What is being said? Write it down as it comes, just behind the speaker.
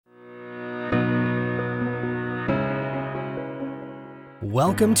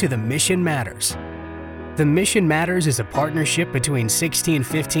Welcome to the Mission Matters. The Mission Matters is a partnership between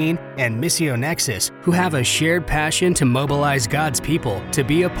 1615 and Missio Nexus, who have a shared passion to mobilize God's people to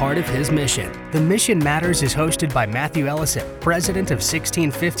be a part of His mission. The Mission Matters is hosted by Matthew Ellison, president of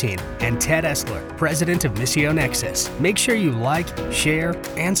 1615, and Ted Esler, president of Missio Nexus. Make sure you like, share,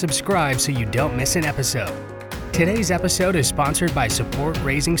 and subscribe so you don't miss an episode. Today's episode is sponsored by Support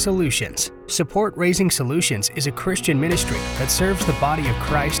Raising Solutions. Support Raising Solutions is a Christian ministry that serves the body of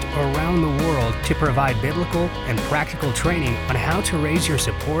Christ around the world to provide biblical and practical training on how to raise your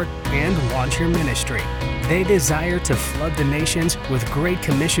support and launch your ministry. They desire to flood the nations with Great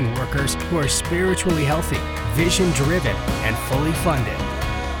Commission workers who are spiritually healthy, vision-driven, and fully funded.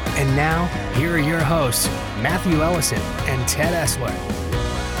 And now, here are your hosts, Matthew Ellison and Ted Esler.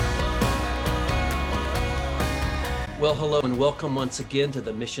 Well, hello and welcome once again to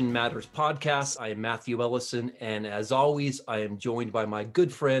the Mission Matters podcast. I am Matthew Ellison, and as always, I am joined by my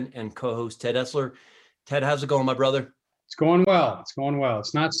good friend and co-host, Ted Esler. Ted, how's it going, my brother? It's going well. It's going well.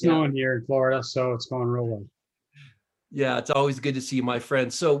 It's not snowing here in Florida, so it's going real well. Yeah, it's always good to see you, my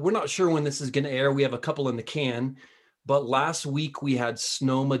friend. So we're not sure when this is going to air. We have a couple in the can, but last week we had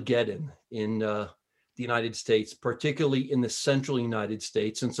Snowmageddon in the United States, particularly in the central United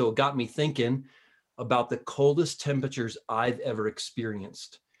States. And so it got me thinking about the coldest temperatures I've ever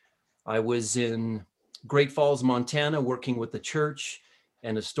experienced. I was in Great Falls, Montana, working with the church,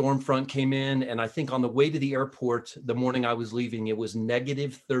 and a storm front came in. And I think on the way to the airport, the morning I was leaving, it was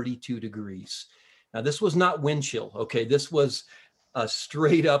negative 32 degrees. Now, this was not wind chill, okay? This was a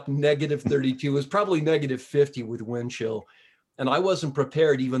straight up negative 32. It was probably negative 50 with wind chill. And I wasn't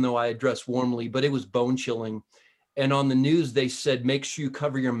prepared, even though I had dressed warmly, but it was bone chilling. And on the news, they said, make sure you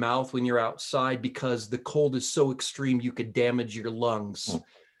cover your mouth when you're outside because the cold is so extreme, you could damage your lungs.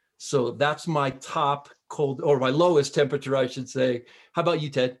 So that's my top cold, or my lowest temperature, I should say. How about you,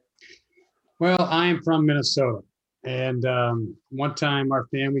 Ted? Well, I'm from Minnesota. And one time our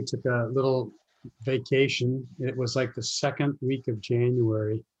family took a little vacation. It was like the second week of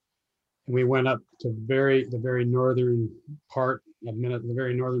January. And we went up to the very northern part of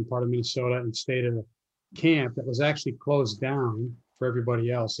Minnesota and stayed at a camp that was actually closed down for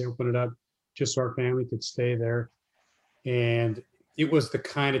everybody else. They opened it up just so our family could stay there. And it was the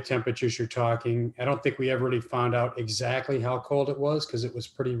kind of temperatures you're talking. I don't think we ever really found out exactly how cold it was because it was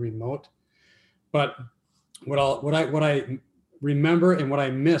pretty remote. But what I remember and what I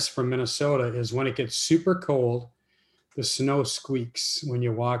miss from Minnesota is when it gets super cold, the snow squeaks when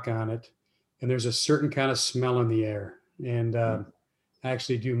you walk on it, and there's a certain kind of smell in the air. And I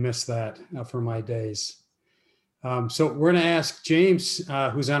actually do miss that for my days. So we're going to ask James,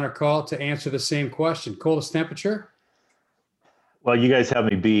 who's on our call, to answer the same question. Coldest temperature? Well, you guys have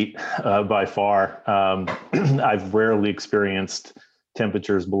me beat by far. I've rarely experienced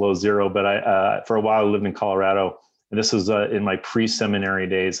temperatures below zero, but I for a while I lived in Colorado, and this was in my pre-seminary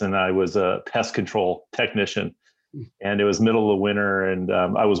days, and I was a pest control technician. And it was middle of the winter, and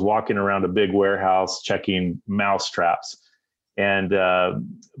I was walking around a big warehouse checking mouse traps. And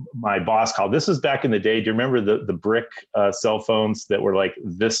my boss called. This is back in the day. Do you remember the brick cell phones that were like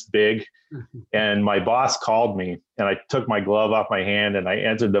this big? And my boss called me, and I took my glove off my hand and I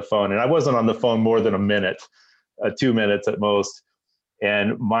answered the phone. And I wasn't on the phone more than a minute, 2 minutes at most.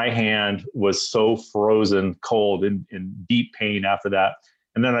 And my hand was so frozen cold in deep pain after that.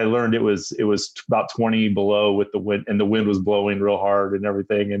 And then I learned it was about 20 below with the wind, and the wind was blowing real hard and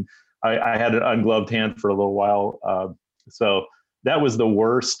everything. And I had an ungloved hand for a little while. So that was the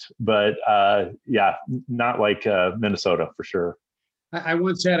worst, but not like Minnesota for sure. I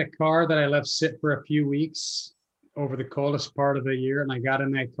once had a car that I left sit for a few weeks over the coldest part of the year, and I got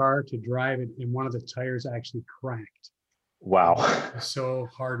in that car to drive it, and one of the tires actually cracked. Wow. It was so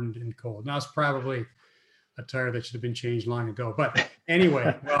hardened and cold. Now it's probably a tire that should have been changed long ago. But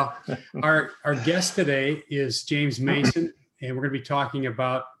anyway, well, our guest today is James Mason, and we're going to be talking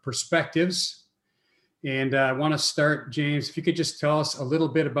about perspectives. And I want to start, James, if you could just tell us a little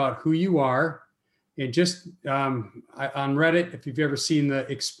bit about who you are. And just on Reddit, if you've ever seen the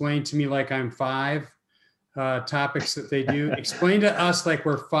Explain to Me Like I'm Five topics that they do, explain to us like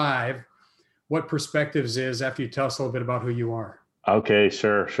we're five what perspectives is after you tell us a little bit about who you are. Okay,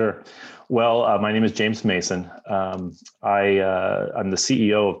 sure. Well, my name is James Mason. I'm the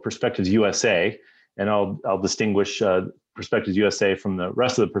CEO of Perspectives USA, and I'll distinguish Perspectives USA from the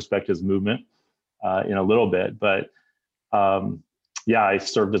rest of the Perspectives movement in a little bit. But I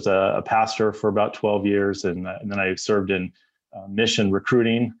served as a pastor for about 12 years, and then I served in mission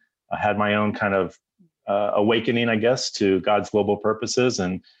recruiting. I had my own kind of awakening, I guess, to God's global purposes,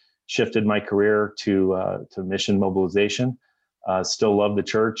 and shifted my career to mission mobilization. still love the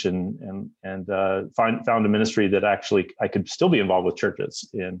church and found a ministry that actually I could still be involved with churches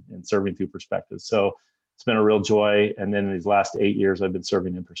in serving through Perspectives. So it's been a real joy. And then in these last 8 years, I've been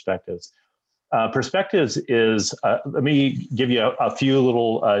serving in Perspectives. Perspectives is, let me give you a few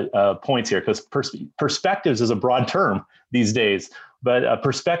little points here, because Perspectives is a broad term these days, but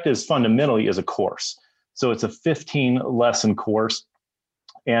Perspectives fundamentally is a course. So it's a 15-lesson course.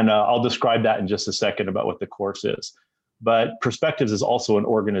 And I'll describe that in just a second about what the course is. But Perspectives is also an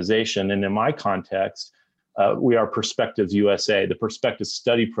organization. And in my context, we are Perspectives USA, the Perspectives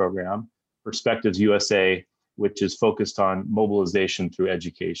Study Program, Perspectives USA, which is focused on mobilization through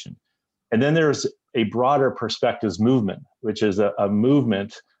education. And then there's a broader Perspectives movement, which is a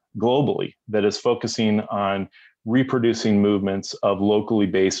movement globally that is focusing on reproducing movements of locally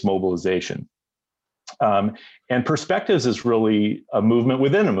based mobilization. And Perspectives is really a movement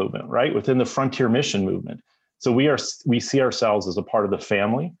within a movement, right? Within the Frontier Mission movement. So we see ourselves as a part of the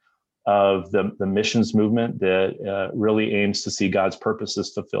family of the missions movement that really aims to see God's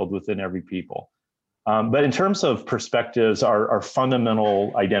purposes fulfilled within every people. But in terms of Perspectives, our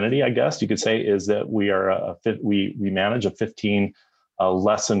fundamental identity, I guess you could say, is that we manage a 15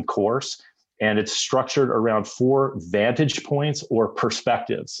 lesson course, and it's structured around 4 vantage points or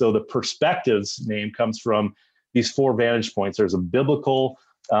perspectives. So the Perspectives name comes from these 4 vantage points. There's a biblical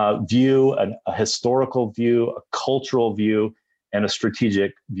view, a historical view, a cultural view, and a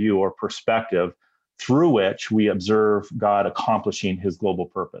strategic view or perspective through which we observe God accomplishing his global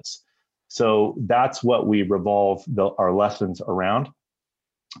purpose. So that's what we revolve our lessons around.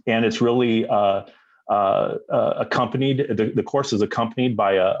 And it's really accompanied, the course is accompanied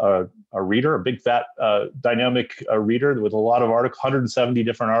by a reader, a big fat dynamic reader with a lot of articles, 170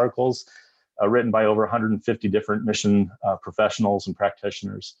 different articles written by over 150 different mission professionals and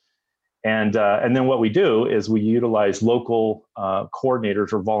practitioners. And then what we do is we utilize local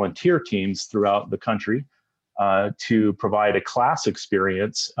coordinators or volunteer teams throughout the country to provide a class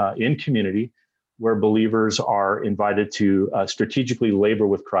experience in community where believers are invited to strategically labor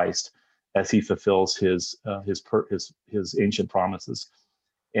with Christ as he fulfills his ancient promises.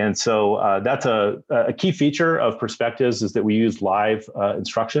 And so that's a key feature of Perspectives, is that we use live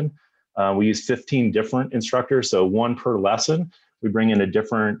instruction. We use 15 different instructors, so 1 per lesson. We bring in a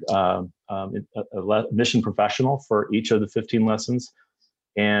different mission professional for each of the 15 lessons.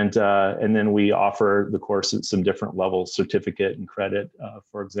 And then we offer the course at some different levels, certificate and credit,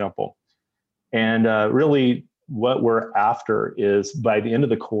 for example. And really what we're after is, by the end of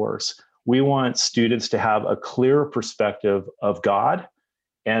the course, we want students to have a clearer perspective of God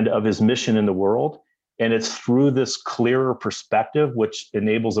and of his mission in the world. And it's through this clearer perspective which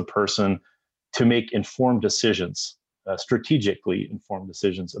enables a person to make informed decisions, strategically informed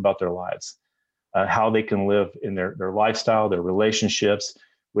decisions about their lives, how they can live in their lifestyle, their relationships,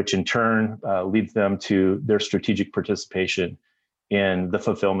 which in turn leads them to their strategic participation in the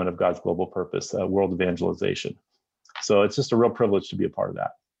fulfillment of God's global purpose, world evangelization. So it's just a real privilege to be a part of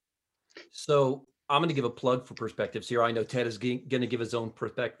that. So I'm going to give a plug for Perspectives here. I know Ted is going to give his own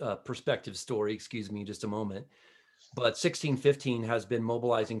perspective story, in just a moment. But 1615 has been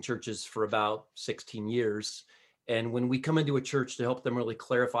mobilizing churches for about 16 years. And when we come into a church to help them really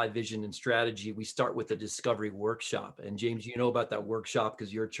clarify vision and strategy, we start with a discovery workshop. And James, you know about that workshop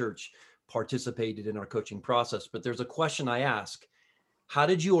because your church participated in our coaching process. But there's a question I ask: how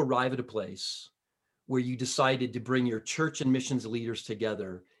did you arrive at a place where you decided to bring your church and missions leaders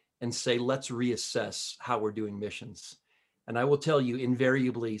together and say, let's reassess how we're doing missions? And I will tell you,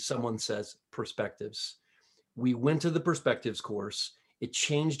 invariably, someone says Perspectives. We went to the Perspectives course. It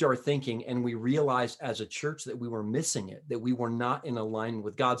changed our thinking, and we realized as a church that we were missing it, that we were not in alignment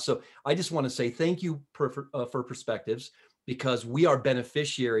with God. So I just want to say thank you for Perspectives, because we are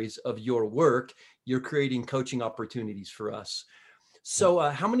beneficiaries of your work. You're creating coaching opportunities for us. So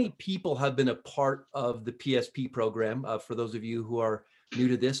how many people have been a part of the PSP program, for those of you who are new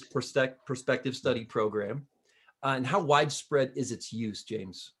to this Perspective Study Program? And how widespread is its use,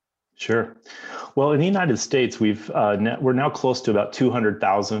 James? Sure. Well, in the United States, we're now close to about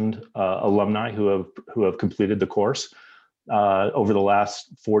 200,000 alumni who have completed the course over the last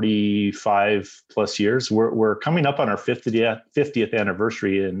 45 plus years. We're coming up on our 50th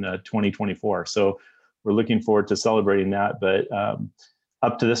anniversary in 2024. So we're looking forward to celebrating that. But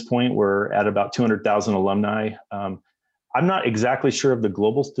up to this point, we're at about 200,000 alumni. I'm not exactly sure of the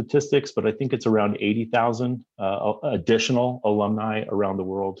global statistics, but I think it's around 80,000 additional alumni around the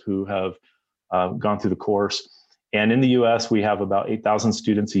world who have gone through the course. And in the US, we have about 8,000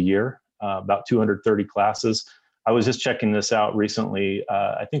 students a year, about 230 classes. I was just checking this out recently.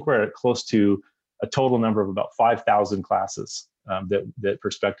 I think we're at close to a total number of about 5,000 classes that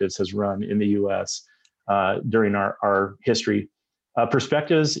Perspectives has run in the U.S. During our history.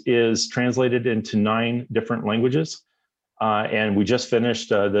 Perspectives is translated into 9 different languages, and we just finished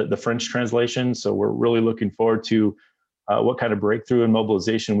the French translation. So we're really looking forward to what kind of breakthrough and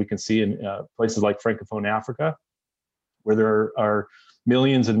mobilization we can see in places like Francophone Africa, where there are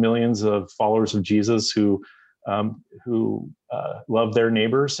millions and millions of followers of Jesus who love their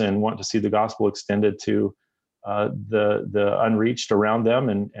neighbors and want to see the gospel extended to the unreached around them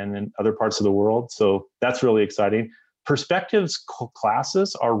and in other parts of the world. So that's really exciting. Perspectives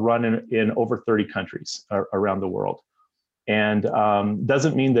classes are run in over 30 countries around the world. And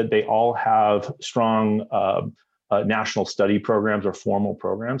doesn't mean that they all have strong national study programs or formal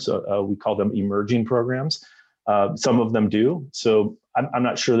programs. So we call them emerging programs. Some of them do. So I'm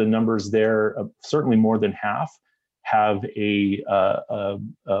not sure the numbers there. Certainly more than half have a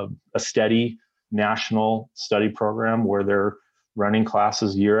steady national study program where they're running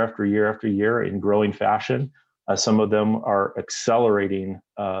classes year after year after year in growing fashion. Some of them are accelerating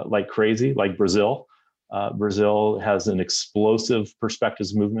like crazy, like Brazil. Brazil has an explosive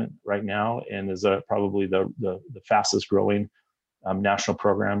Perspectives movement right now and is probably the fastest growing national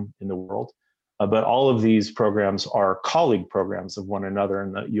program in the world. But all of these programs are colleague programs of one another,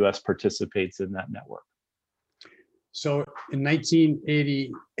 and the U.S. participates in that network. So in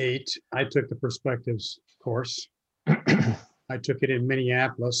 1988, I took the Perspectives course. I took it in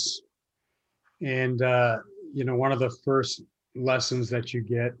Minneapolis. And, one of the first lessons that you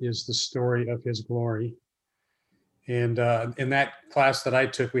get is the story of his glory. And in that class that I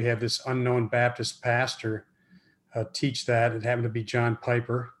took, we had this unknown Baptist pastor teach that. It happened to be John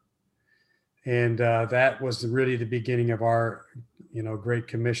Piper. And that was really the beginning of our, Great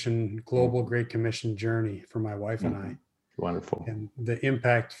Commission, global Great Commission journey for my wife and I. Wonderful. And the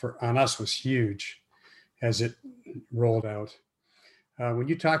impact on us was huge as it rolled out. When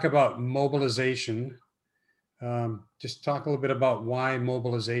you talk about mobilization, just talk a little bit about why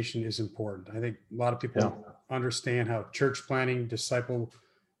mobilization is important. I think a lot of people understand how church planting,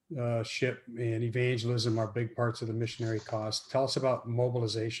 discipleship, and evangelism are big parts of the missionary cause. Tell us about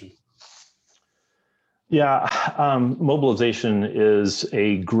mobilization. Yeah, mobilization is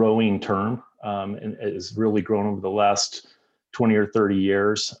a growing term and it's really grown over the last 20 or 30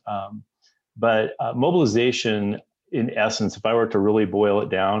 years. But mobilization, in essence, if I were to really boil it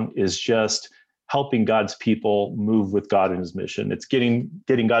down, is just helping God's people move with God in his mission. It's getting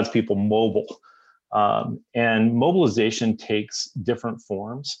God's people mobile. And mobilization takes different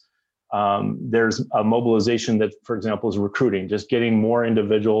forms. There's a mobilization that, for example, is recruiting, just getting more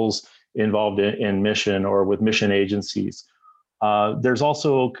individuals involved in mission or with mission agencies. There's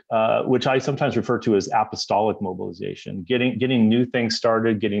also, which I sometimes refer to as apostolic mobilization, getting new things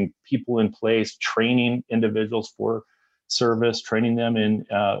started, getting people in place, training individuals for service, training them in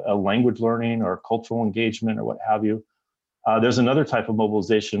a language learning or cultural engagement or what have you. There's another type of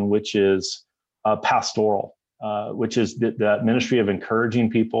mobilization, which is pastoral, which is the ministry of encouraging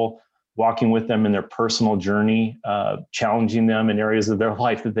people, walking with them in their personal journey, challenging them in areas of their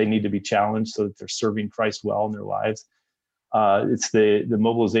life that they need to be challenged so that they're serving Christ well in their lives. It's the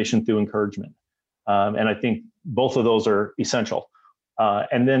mobilization through encouragement. And I think both of those are essential.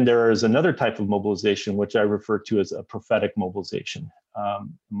 And then there is another type of mobilization, which I refer to as a prophetic mobilization.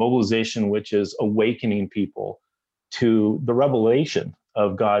 Mobilization, which is awakening people to the revelation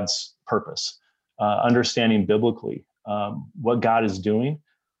of God's purpose, understanding biblically what God is doing,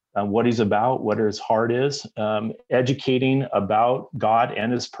 what he's about, what his heart is, educating about God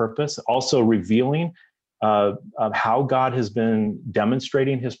and his purpose, also revealing how God has been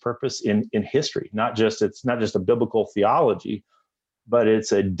demonstrating his purpose in history. It's not just a biblical theology, but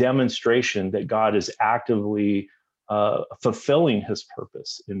it's a demonstration that God is actively fulfilling his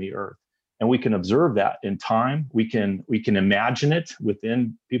purpose in the earth. And we can observe that in time. We can imagine it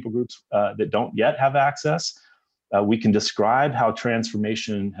within people groups that don't yet have access. We can describe how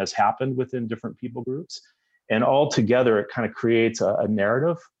transformation has happened within different people groups. And all together, it kind of creates a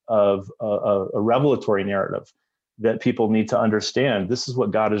narrative of a revelatory narrative that people need to understand. This is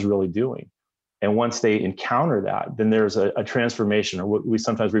what God is really doing. And once they encounter that, then there's a transformation, or what we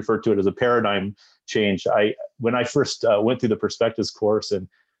sometimes refer to it as a paradigm change. When I first went through the Perspectives course, and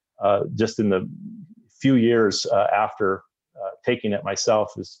just in the few years after taking it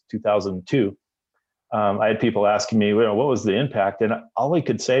myself, is 2002, I had people asking me, what was the impact? And all I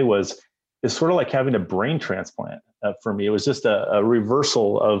could say was, it's sort of like having a brain transplant for me. It was just a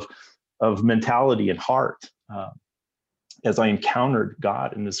reversal of mentality and heart as I encountered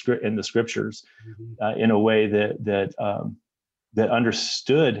God in the scriptures in a way that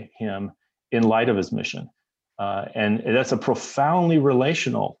understood him in light of his mission. And that's a profoundly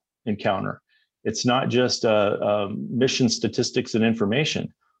relational encounter. It's not just mission statistics and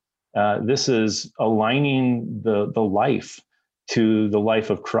information. This is aligning the life to the life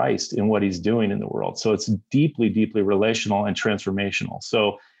of Christ in what he's doing in the world. So it's deeply, deeply relational and transformational.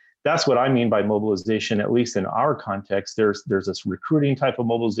 So that's what I mean by mobilization, at least in our context. There's this recruiting type of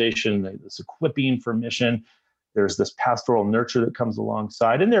mobilization, this equipping for mission. There's this pastoral nurture that comes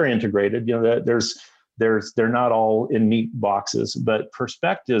alongside, and they're integrated. You know, they're not all in neat boxes, but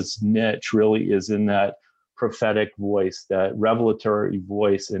Perspective's niche really is in that prophetic voice, that revelatory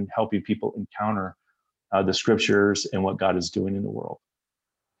voice, in helping people encounter the scriptures and what God is doing in the world.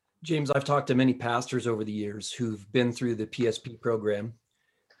 James, I've talked to many pastors over the years who've been through the PSP program,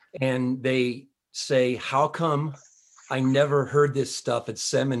 and they say, how come I never heard this stuff at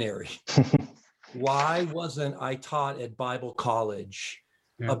seminary? Why wasn't I taught at Bible college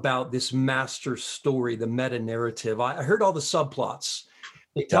about this master story, the meta narrative? I heard all the subplots.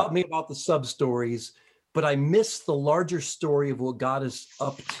 They taught me about the sub stories, but I missed the larger story of what God is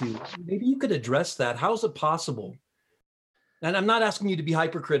up to. Maybe you could address that. How is it possible? And I'm not asking you to be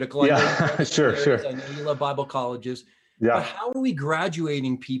hypercritical. Yeah, sure. I know you love Bible colleges. Yeah. But how are we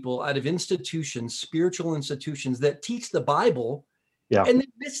graduating people out of institutions, spiritual institutions that teach the Bible and they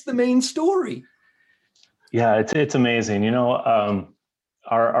miss the main story? Yeah, it's amazing. You know,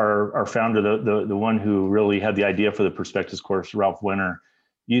 our founder, the one who really had the idea for the Perspectives course, Ralph Winter,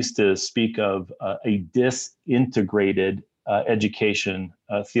 used to speak of a disintegrated education,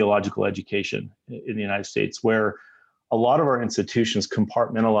 theological education in the United States, where a lot of our institutions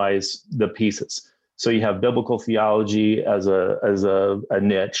compartmentalize the pieces. So you have biblical theology as a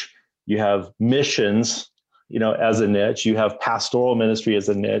niche. You have missions, you know, as a niche. You have pastoral ministry as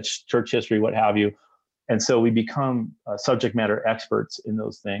a niche, church history, what have you. And so we become subject matter experts in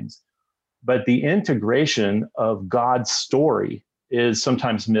those things. But the integration of God's story is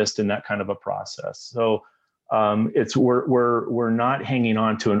sometimes missed in that kind of a process. So we're not hanging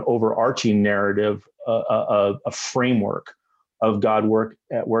on to an overarching narrative, a framework of God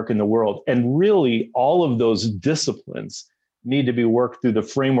at work in the world. And really, all of those disciplines need to be worked through the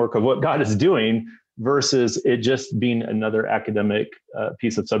framework of what God is doing versus it just being another academic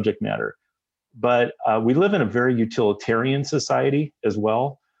piece of subject matter. But we live in a very utilitarian society as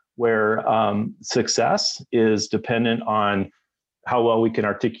well, where success is dependent on how well we can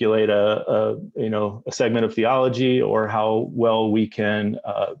articulate a segment of theology, or how well we can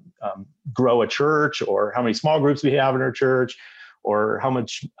grow a church, or how many small groups we have in our church, or how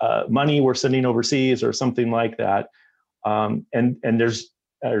much money we're sending overseas, or something like that. And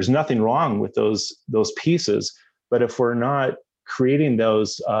there's nothing wrong with those pieces, but if we're not creating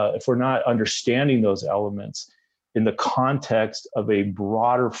those, if we're not understanding those elements in the context of a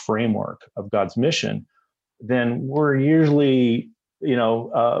broader framework of God's mission, then we're usually,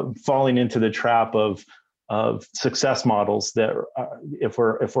 falling into the trap of success models that, if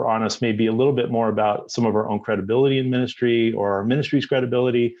we're honest, may be a little bit more about some of our own credibility in ministry, or our ministry's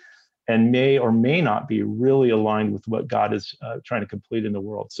credibility, and may or may not be really aligned with what God is trying to complete in the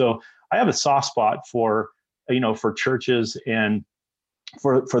world. So I have a soft spot for churches and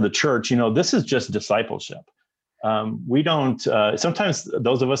for the church. This is just discipleship. We don't, sometimes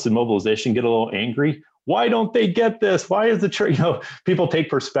those of us in mobilization get a little angry. Why don't they get this? Why is the church, people take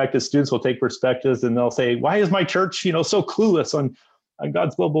perspectives, students will take perspectives, and they'll say, why is my church, so clueless on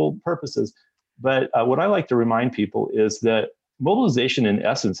God's global purposes? But what I like to remind people is that mobilization in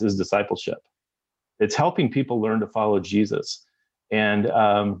essence is discipleship. It's helping people learn to follow Jesus and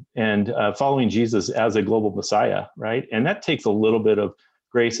following Jesus as a global Messiah, right? And that takes a little bit of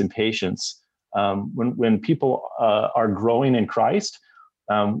grace and patience. When people are growing in Christ,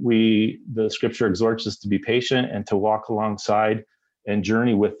 the scripture exhorts us to be patient and to walk alongside and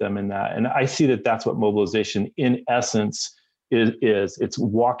journey with them in that. And I see that that's what mobilization in essence is. It's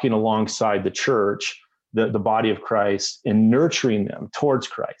walking alongside the church, the body of Christ, and nurturing them towards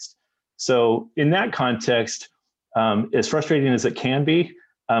Christ. So in that context, as frustrating as it can be,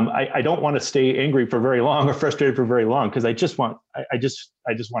 I don't want to stay angry for very long or frustrated for very long, because I just want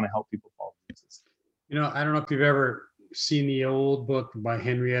to help people follow Jesus. I don't know if you've ever seen the old book by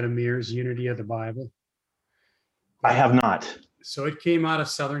Henrietta Mears, Unity of the Bible. I have not. So it came out of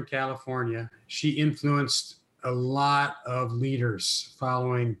Southern California. She influenced a lot of leaders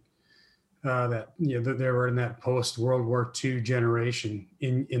following that they were in that post-World War II generation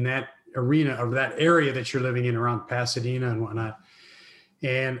in that arena of that area that you're living in around Pasadena and whatnot.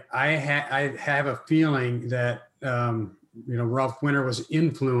 And I have a feeling that Ralph Winter was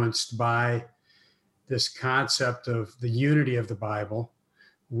influenced by this concept of the unity of the Bible,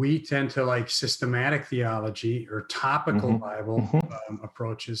 we tend to like systematic theology or topical Bible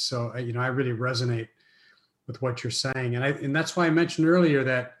approaches. So, I really resonate with what you're saying. And that's why I mentioned earlier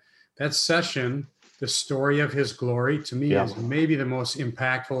that session, the story of his glory, to me is maybe the most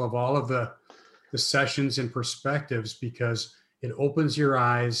impactful of all of the sessions and perspectives, because it opens your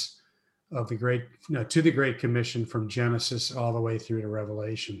eyes of to the Great Commission from Genesis all the way through to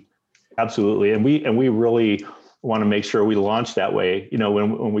Revelation. Absolutely. And we really want to make sure we launch that way,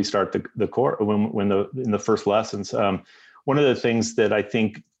 when we start the course, in the first lessons. One of the things that I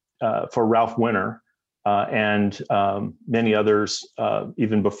think for Ralph Winter and many others,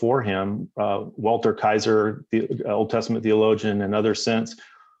 even before him, Walter Kaiser, the Old Testament theologian, and others since,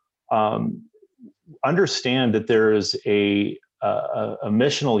 understand that there is a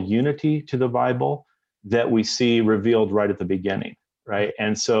missional unity to the Bible that we see revealed right at the beginning, right?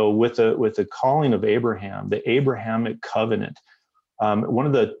 And so with the calling of Abraham, the Abrahamic covenant, one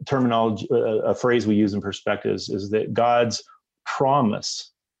of the terminology, a phrase we use in Perspectives, is that God's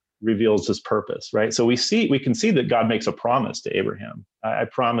promise reveals his purpose, right? So we can see that God makes a promise to Abraham. I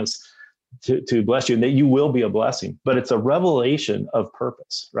promise to bless you and that you will be a blessing, but it's a revelation of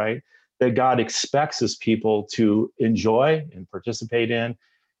purpose, right? That God expects his people to enjoy and participate in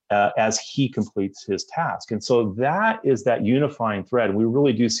as he completes his task. And so that is that unifying thread. We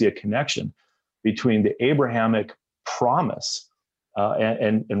really do see a connection between the Abrahamic promise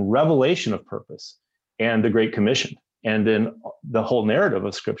and revelation of purpose and the Great Commission. And then the whole narrative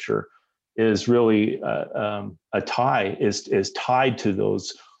of Scripture is really is tied to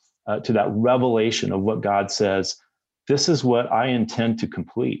those, to that revelation of what God says. This is what I intend to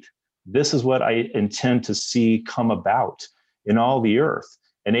complete. This is what I intend to see come about in all the earth.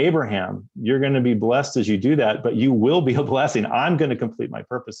 And Abraham, you're going to be blessed as you do that, but you will be a blessing. I'm going to complete my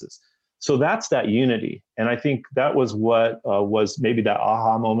purposes. So that's that unity. And I think that was what was maybe that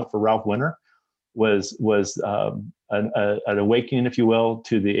aha moment for Ralph Winter, was an awakening, if you will,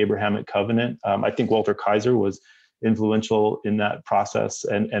 to the Abrahamic covenant. I think Walter Kaiser was influential in that process,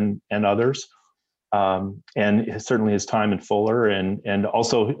 and others. And certainly his time in Fuller, and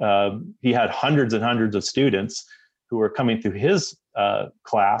also he had hundreds and hundreds of students who were coming through his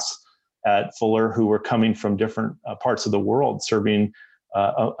class at Fuller, who were coming from different parts of the world, serving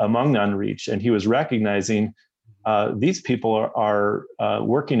among the unreached. And he was recognizing these people are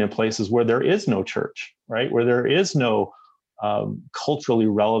working in places where there is no church, right? Where there is no culturally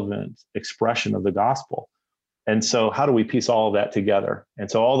relevant expression of the gospel. And so how do we piece all of that together? And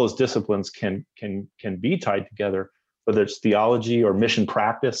so all those disciplines can be tied together, whether it's theology or mission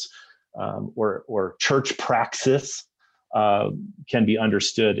practice or church praxis, can be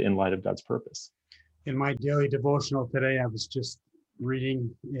understood in light of God's purpose. In my daily devotional today, I was just reading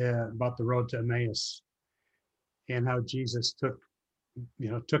about the road to Emmaus and how Jesus took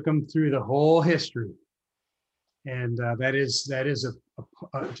them through the whole history. And that is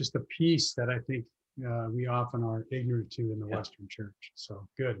just a piece that I think we often are ignorant to in the Western church. So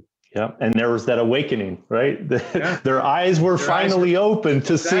good. Yeah, and there was that awakening, right? Their eyes were finally open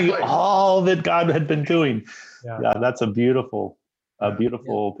to see all that God had been doing. Yeah, that's a beautiful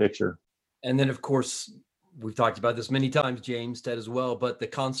picture. And then, of course, we've talked about this many times, James, Ted as well, but the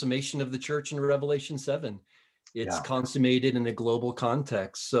consummation of the church in Revelation 7. It's consummated in a global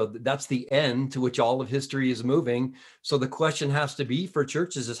context. So that's the end to which all of history is moving. So the question has to be for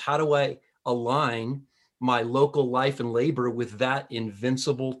churches is, how do I align my local life and labor with that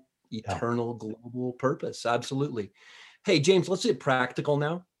invincible, eternal, global purpose? Absolutely. Hey, James, let's get practical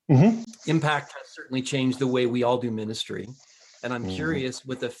now. Impact has certainly changed the way we all do ministry. And I'm curious,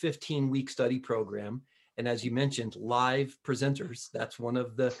 with a 15-week study program, and as you mentioned, live presenters, that's one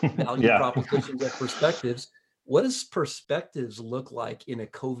of the value propositions of Perspectives. What does Perspectives look like in a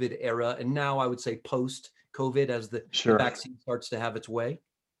COVID era? And now I would say post-COVID, as the vaccine starts to have its way?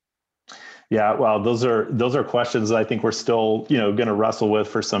 Yeah, well, those are questions that I think we're still, going to wrestle with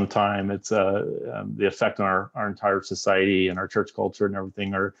for some time. It's the effect on our entire society and our church culture and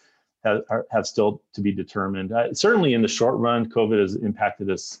everything have still to be determined. Certainly in the short run, COVID has impacted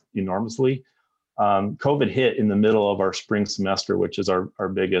us enormously. COVID hit in the middle of our spring semester, which is our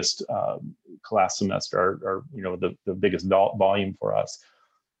biggest class semester, the biggest volume for us.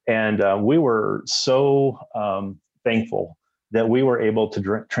 And we were so thankful that we were able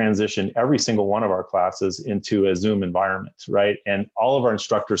to transition every single one of our classes into a Zoom environment, right? And all of our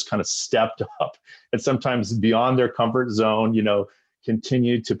instructors kind of stepped up, and sometimes beyond their comfort zone,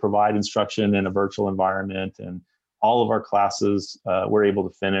 continued to provide instruction in a virtual environment. And all of our classes were able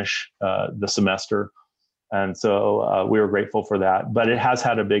to finish the semester. And so we were grateful for that, but it has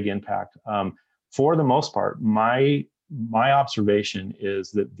had a big impact. For the most part, my my observation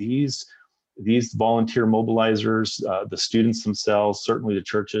is that these volunteer mobilizers, the students themselves, certainly the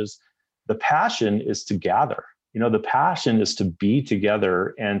churches, the passion is to gather. The passion is to be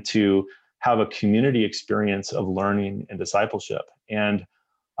together and to have a community experience of learning and discipleship. And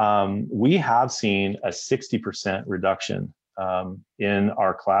we have seen a 60% reduction in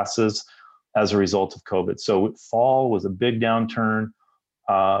our classes as a result of COVID. So fall was a big downturn.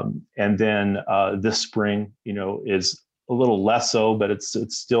 And then this spring, is a little less so, but it's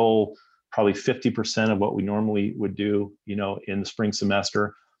still probably 50% of what we normally would do, in the spring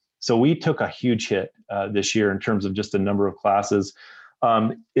semester. So we took a huge hit this year in terms of just the number of classes.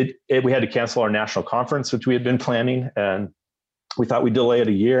 We had to cancel our national conference, which we had been planning, and we thought we'd delay it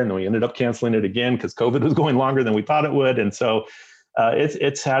a year, and then we ended up canceling it again because COVID was going longer than we thought it would. And so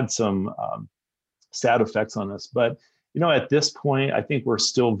it's had some sad effects on us. But, at this point, I think we're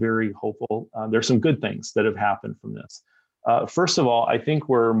still very hopeful. There's some good things that have happened from this. First of all, I think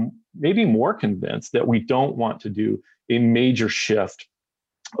we're maybe more convinced that we don't want to do a major shift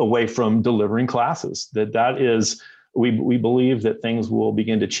away from delivering classes. That is, we believe that things will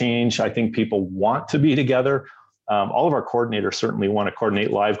begin to change. I think people want to be together. All of our coordinators certainly want to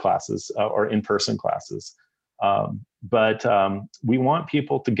coordinate live classes or in-person classes. But we want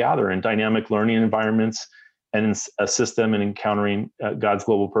people to gather in dynamic learning environments and assist them in encountering God's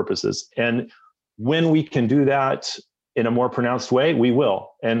global purposes. And when we can do that in a more pronounced way, we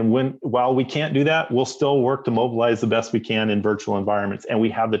will. And while we can't do that, we'll still work to mobilize the best we can in virtual environments. And we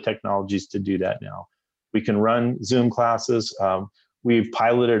have the technologies to do that now. We can run Zoom classes. We've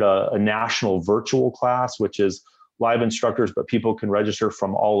piloted a national virtual class, which is live instructors, but people can register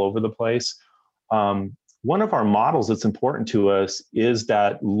from all over the place. One of our models that's important to us is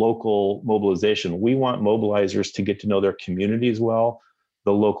that local mobilization. We want mobilizers to get to know their communities well,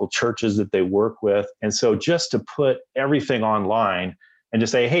 the local churches that they work with. And so just to put everything online and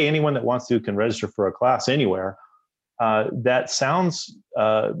just say, hey, anyone that wants to can register for a class anywhere, that sounds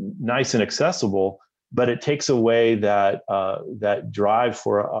nice and accessible, but it takes away that drive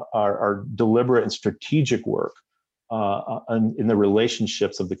for our deliberate and strategic work in the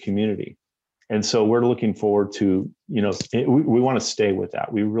relationships of the community. And so we're looking forward to, we want to stay with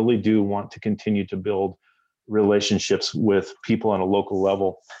that. We really do want to continue to build relationships with people on a local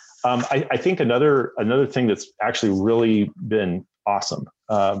level. I think another thing that's actually really been awesome.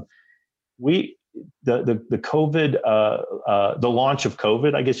 The COVID, the launch of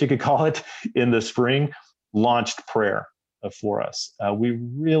COVID, I guess you could call it, in the spring, launched prayer for us. We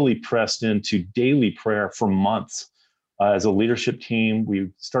really pressed into daily prayer for months. As a leadership team,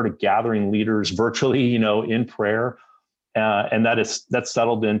 we started gathering leaders virtually, in prayer. And that's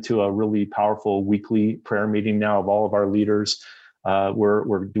settled into a really powerful weekly prayer meeting now of all of our leaders.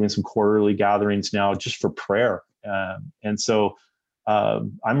 We're doing some quarterly gatherings now just for prayer. And so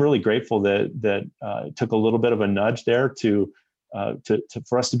I'm really grateful that it took a little bit of a nudge there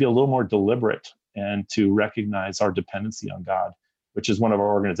for us to be a little more deliberate and to recognize our dependency on God, which is one of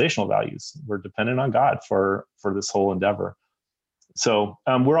our organizational values. We're dependent on God for this whole endeavor. So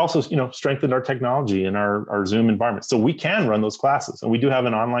we're also, strengthened our technology in our Zoom environment. So we can run those classes. And we do have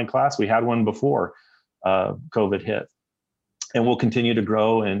an online class. We had one before COVID hit. And we'll continue to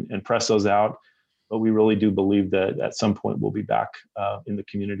grow and press those out. But we really do believe that at some point we'll be back in the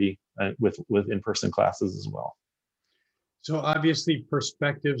community with in-person classes as well. So obviously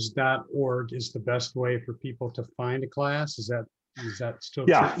perspectives.org is the best way for people to find a class. Is that still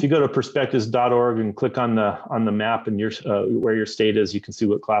true? If you go to perspectives.org and click on the map and where your state is, you can see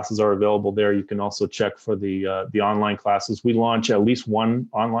what classes are available there. You can also check for the online classes. We launch at least one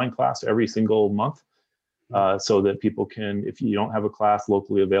online class every single month, so that people can, if you don't have a class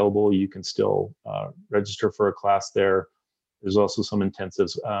locally available, you can still register for a class there. There's also some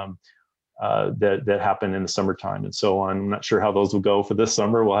intensives that happen in the summertime and so on. I'm not sure how those will go for this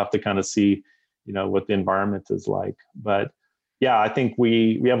summer. We'll have to kind of see, what the environment is like. But yeah, I think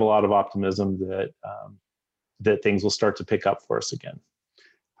we have a lot of optimism that things will start to pick up for us again.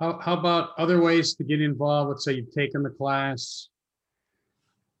 How about other ways to get involved? Let's say you've taken the class,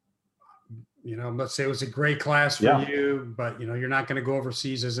 let's say it was a great class for you, but you're not going to go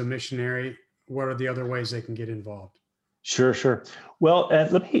overseas as a missionary. What are the other ways they can get involved? Sure. Well,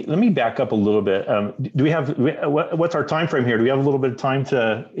 let me back up a little bit. What's our time frame here? Do we have a little bit of time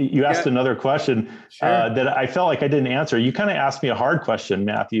you asked another question that I felt like I didn't answer. You kind of asked me a hard question,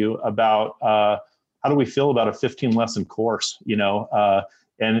 Matthew, about how do we feel about a 15 lesson course, and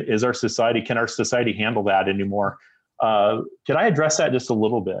can our society handle that anymore? Can I address that just a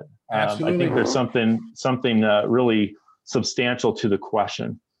little bit? Absolutely. I think there's something really substantial to the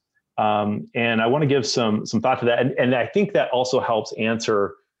question. And I want to give some thought to that. And I think that also helps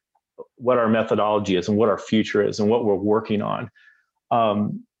answer what our methodology is and what our future is and what we're working on.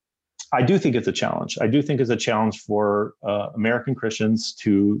 I do think it's a challenge. I do think it's a challenge for American Christians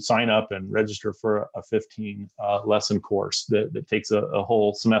to sign up and register for a 15 lesson course that takes a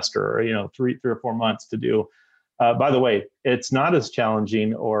whole semester, or, 3 or 4 months to do. By the way, it's not as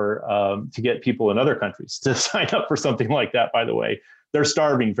challenging or to get people in other countries to sign up for something like that. By the way, they're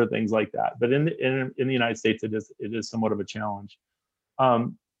starving for things like that. But in the United States, it is somewhat of a challenge.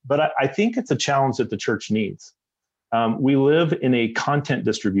 But I think it's a challenge that the church needs. We live in a content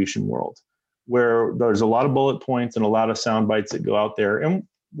distribution world where there's a lot of bullet points and a lot of sound bites that go out there, and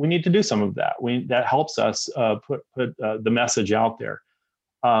we need to do some of that. That helps us put the message out there.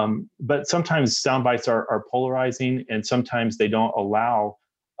 But sometimes sound bites are polarizing, and sometimes they don't allow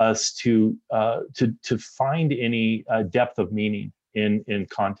us to find any depth of meaning in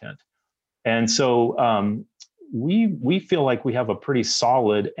content. And so we feel like we have a pretty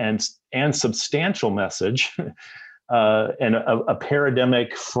solid and substantial message. And a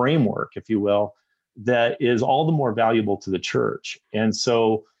paradigmic framework, if you will, that is all the more valuable to the church. And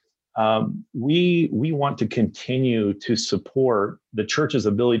so we want to continue to support the church's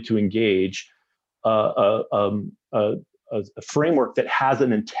ability to engage a framework that has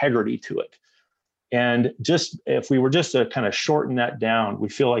an integrity to it. And if we were just to kind of shorten that down, we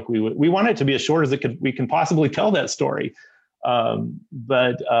feel like we want it to be as short as we can possibly tell that story.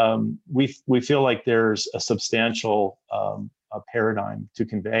 But we feel like there's a substantial paradigm to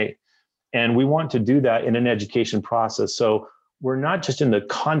convey, and we want to do that in an education process. So we're not just in the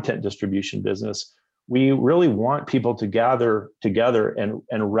content distribution business. We really want people to gather together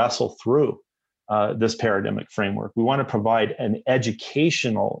and wrestle through this paradigmic framework. We want to provide an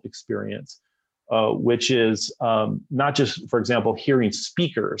educational experience, which is not just, for example, hearing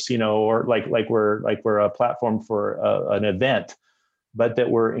speakers, or like we're a platform for an event, but that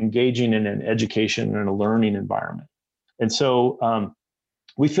we're engaging in an education and a learning environment. And so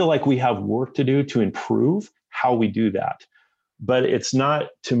we feel like we have work to do to improve how we do that. But it's not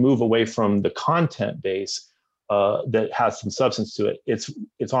to move away from the content base that has some substance to it.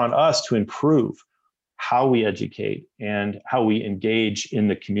 It's on us to improve how we educate and how we engage in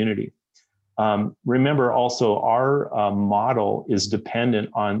the community. Remember also, our model is dependent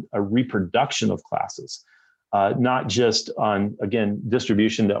on a reproduction of classes, not just on, again,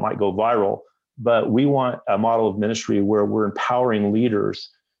 distribution that might go viral, but we want a model of ministry where we're empowering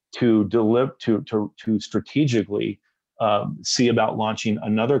leaders to deliver, to strategically see about launching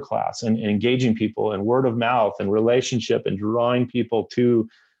another class and engaging people in word of mouth and relationship and drawing people to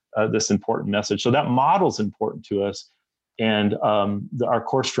this important message. So that model is important to us. And our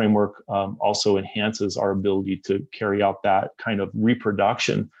course framework also enhances our ability to carry out that kind of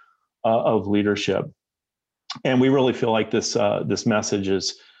reproduction of leadership. And we really feel like this message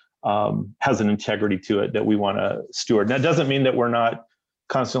has an integrity to it that we want to steward. And that doesn't mean that we're not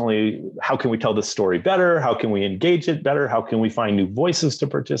constantly, how can we tell this story better? How can we engage it better? How can we find new voices to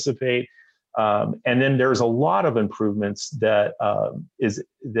participate? And then there's a lot of improvements that is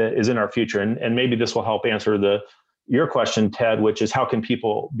in our future. And maybe this will help answer your question, Ted, which is how can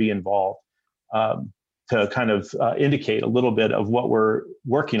people be involved, to kind of indicate a little bit of what we're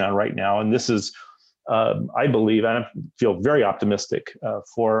working on right now. And this is, I believe, and I feel very optimistic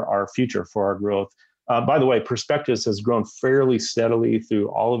for our future, for our growth. By the way, Perspectives has grown fairly steadily through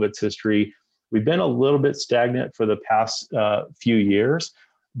all of its history. We've been a little bit stagnant for the past few years,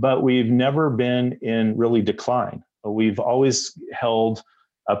 but we've never been in really decline. We've always held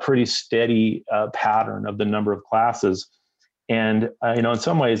a pretty steady pattern of the number of classes. And, in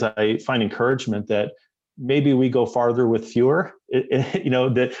some ways, I find encouragement that maybe we go farther with fewer,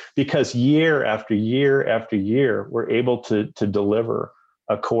 that because year after year after year, we're able to deliver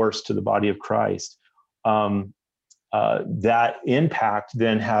a course to the body of Christ. That impact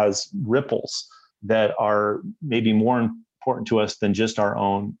then has ripples that are maybe more important to us than just our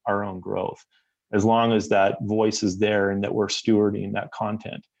own growth, as long as that voice is there and that we're stewarding that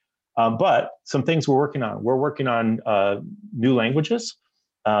content. But some things we're working on. We're working on new languages.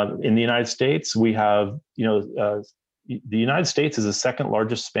 In the United States, we have, the United States is the second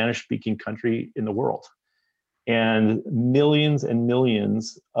largest Spanish-speaking country in the world, and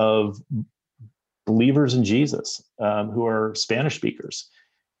millions of believers in Jesus who are Spanish speakers.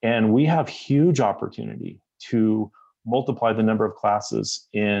 And we have huge opportunity to multiply the number of classes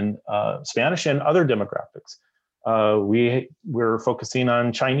in Spanish and other demographics. We're focusing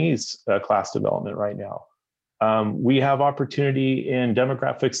on Chinese class development right now. We have opportunity in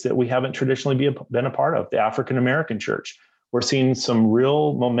demographics that we haven't traditionally been a part of, the African American church. we're seeing some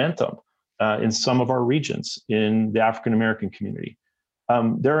real momentum in some of our regions in the African American community.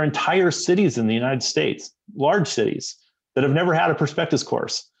 There are entire cities in the United States, large cities, that have never had a perspectives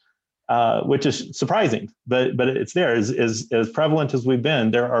course, which is surprising, but it's there. As prevalent as we've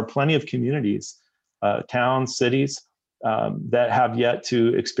been, there are plenty of communities, towns, cities that have yet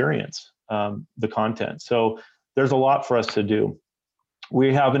to experience the content. So there's a lot for us to do.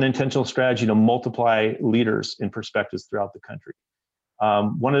 We have an intentional strategy to multiply leaders in perspectives throughout the country.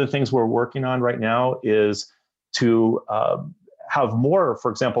 One of the things we're working on right now is to have more,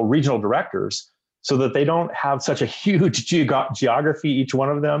 for example, regional directors, so that they don't have such a huge geography, each one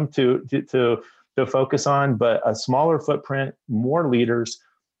of them to focus on, but a smaller footprint, more leaders,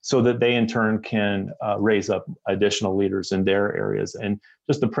 so that they in turn can raise up additional leaders in their areas. And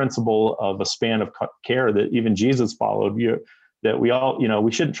just the principle of a span of care that even Jesus followed, that we all,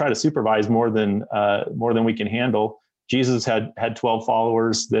 we shouldn't try to supervise more than we can handle. Jesus had 12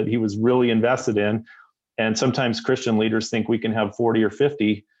 followers that he was really invested in. And sometimes Christian leaders think we can have 40 or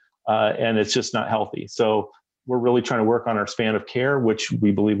 50, and it's just not healthy. So we're really trying to work on our span of care, which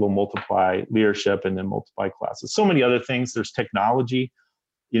we believe will multiply leadership and then multiply classes. So many other things. There's technology,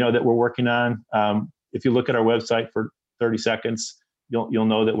 that we're working on. If you look at our website for 30 seconds, you'll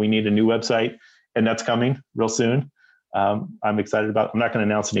know that we need a new website, and that's coming real soon. I'm excited about. I'm not going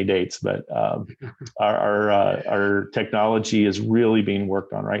to announce any dates, but our technology is really being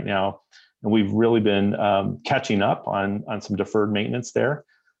worked on right now, and we've really been catching up on some deferred maintenance there.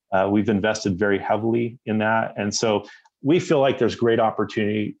 We've invested very heavily in that, and so we feel like there's great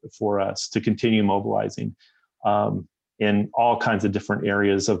opportunity for us to continue mobilizing in all kinds of different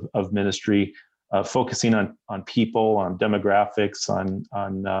areas of ministry, focusing on people, on demographics, on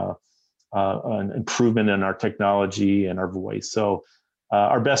improvement in our technology and our voice. So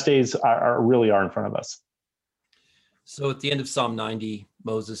our best days really are in front of us. So at the end of Psalm 90,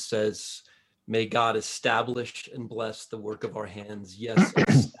 Moses says, "May God establish and bless the work of our hands." Yes,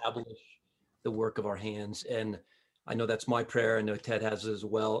 establish the work of our hands. And I know that's my prayer. I know Ted has it as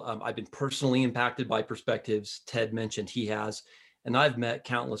well. I've been personally impacted by perspectives. Ted mentioned he has, and I've met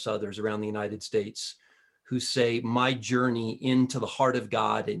countless others around the United States who say my journey into the heart of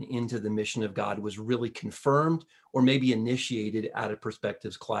God and into the mission of God was really confirmed or maybe initiated at a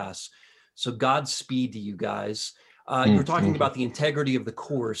perspectives class. So Godspeed to you guys. You were talking about the integrity of the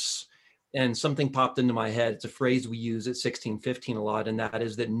course, and something popped into my head. It's a phrase we use at 1615 a lot, and that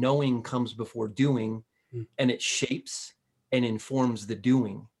is that knowing comes before doing, and it shapes and informs the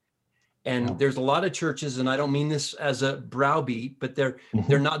doing. And there's a lot of churches, and I don't mean this as a browbeat, but they're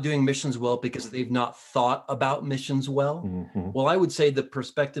not doing missions well because they've not thought about missions well. Well, I would say the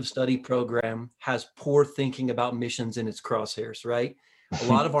Perspective Study program has poor thinking about missions in its crosshairs, right? A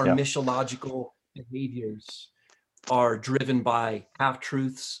lot of our missiological behaviors are driven by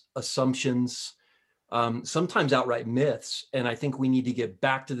half-truths, assumptions, sometimes outright myths. And I think we need to get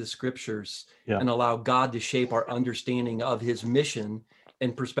back to the scriptures and allow God to shape our understanding of his mission.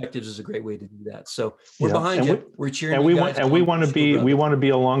 And perspectives is a great way to do that. So we're behind you. We're cheering. And we want to be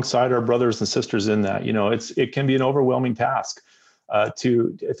alongside our brothers and sisters in that. It can be an overwhelming task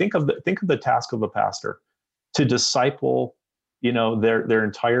to think of the task of a pastor to disciple, their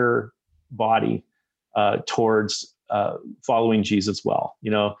entire body towards following Jesus well.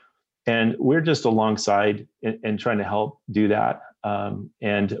 And we're just alongside and trying to help do that.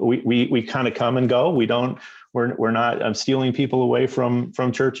 And we kind of come and go. We're not stealing people away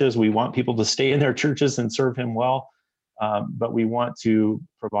from churches. We want people to stay in their churches and serve him well. But we want to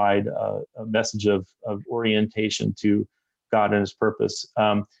provide a message of orientation to God and his purpose.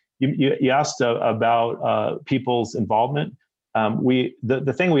 You asked about people's involvement.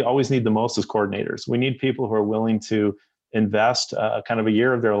 The thing we always need the most is coordinators. We need people who are willing to invest kind of a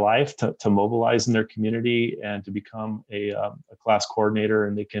year of their life to mobilize in their community and to become a class coordinator,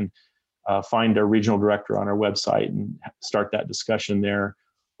 and they can find a regional director on our website and start that discussion there.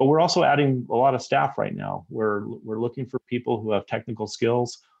 But we're also adding a lot of staff right now. We're looking for people who have technical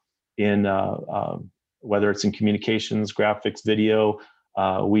skills in whether it's in communications, graphics, video.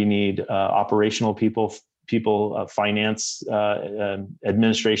 We need operational people, finance,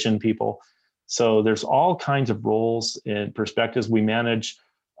 administration people. So there's all kinds of roles and perspectives. We manage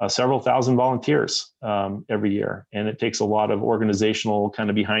several thousand volunteers every year, and it takes a lot of organizational kind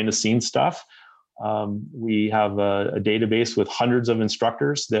of behind the scenes stuff. We have a database with hundreds of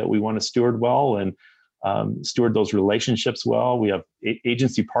instructors that we want to steward well and steward those relationships well. We have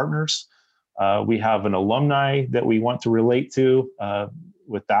agency partners. We have an alumni that we want to relate to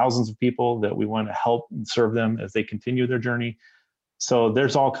with thousands of people that we want to help and serve them as they continue their journey. So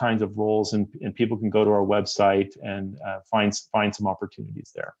there's all kinds of roles, and people can go to our website and find some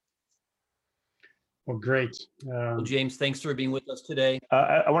opportunities there. Well, great. Well, James, thanks for being with us today.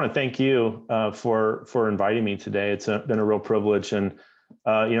 I want to thank you for inviting me today. It's been a real privilege. And,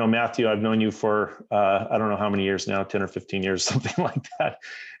 Matthew, I've known you for, I don't know how many years now, 10 or 15 years, something like that.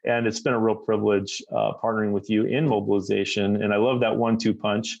 And it's been a real privilege partnering with you in mobilization. And I love that 1-2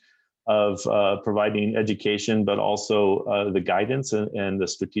 punch of providing education, but also the guidance and the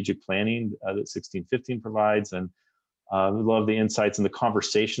strategic planning that 1615 provides. And we love the insights and the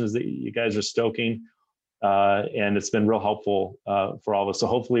conversations that you guys are stoking. And it's been real helpful for all of us. So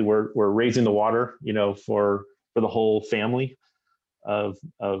hopefully we're raising the water, for the whole family of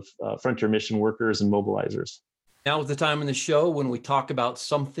frontier mission workers and mobilizers. Now is the time in the show when we talk about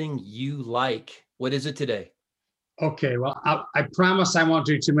something you like. What is it today? Okay, well, I promise I won't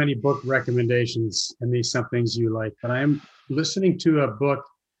do too many book recommendations and these some things you like, but I'm listening to a book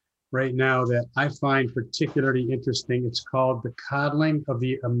right now that I find particularly interesting. It's called The Coddling of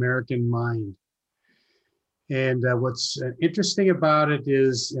the American Mind. And what's interesting about it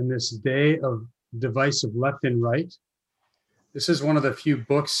is, in this day of divisive left and right, this is one of the few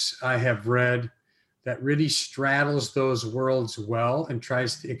books I have read that really straddles those worlds well and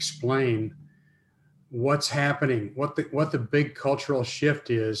tries to explain what's happening, what the big cultural shift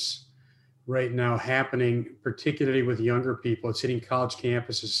is right now happening, particularly with younger people. It's hitting college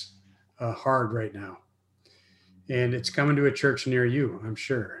campuses hard right now. And it's coming to a church near you, I'm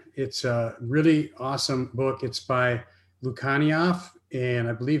sure. It's a really awesome book. It's by Lukanioff, and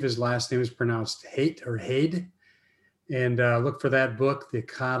I believe his last name is pronounced Haidt. And look for that book, The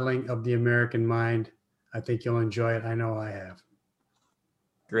Coddling of the American Mind. I think you'll enjoy it. I know I have.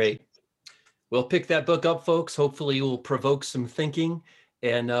 Great. Well, pick that book up, folks. Hopefully it will provoke some thinking.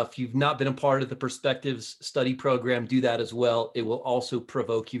 And if you've not been a part of the Perspectives study program, do that as well. It will also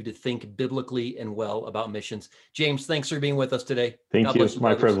provoke you to think biblically and well about missions. James, thanks for being with us today. Thank you.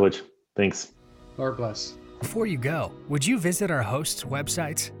 My privilege. Thanks. Lord bless. Before you go, would you visit our hosts'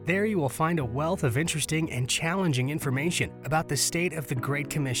 websites? There you will find a wealth of interesting and challenging information about the state of the Great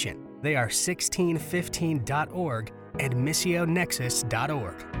Commission. They are 1615.org and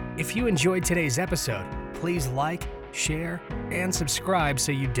missionexus.org. If you enjoyed today's episode, please like, share, and subscribe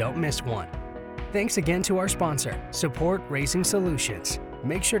so you don't miss one. Thanks again to our sponsor, Support Raising Solutions.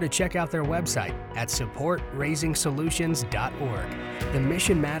 Make sure to check out their website at supportraisengsolutions.org. The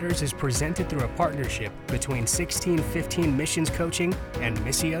Mission Matters is presented through a partnership between 1615 Missions Coaching and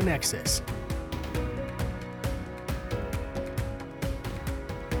Missio Nexus.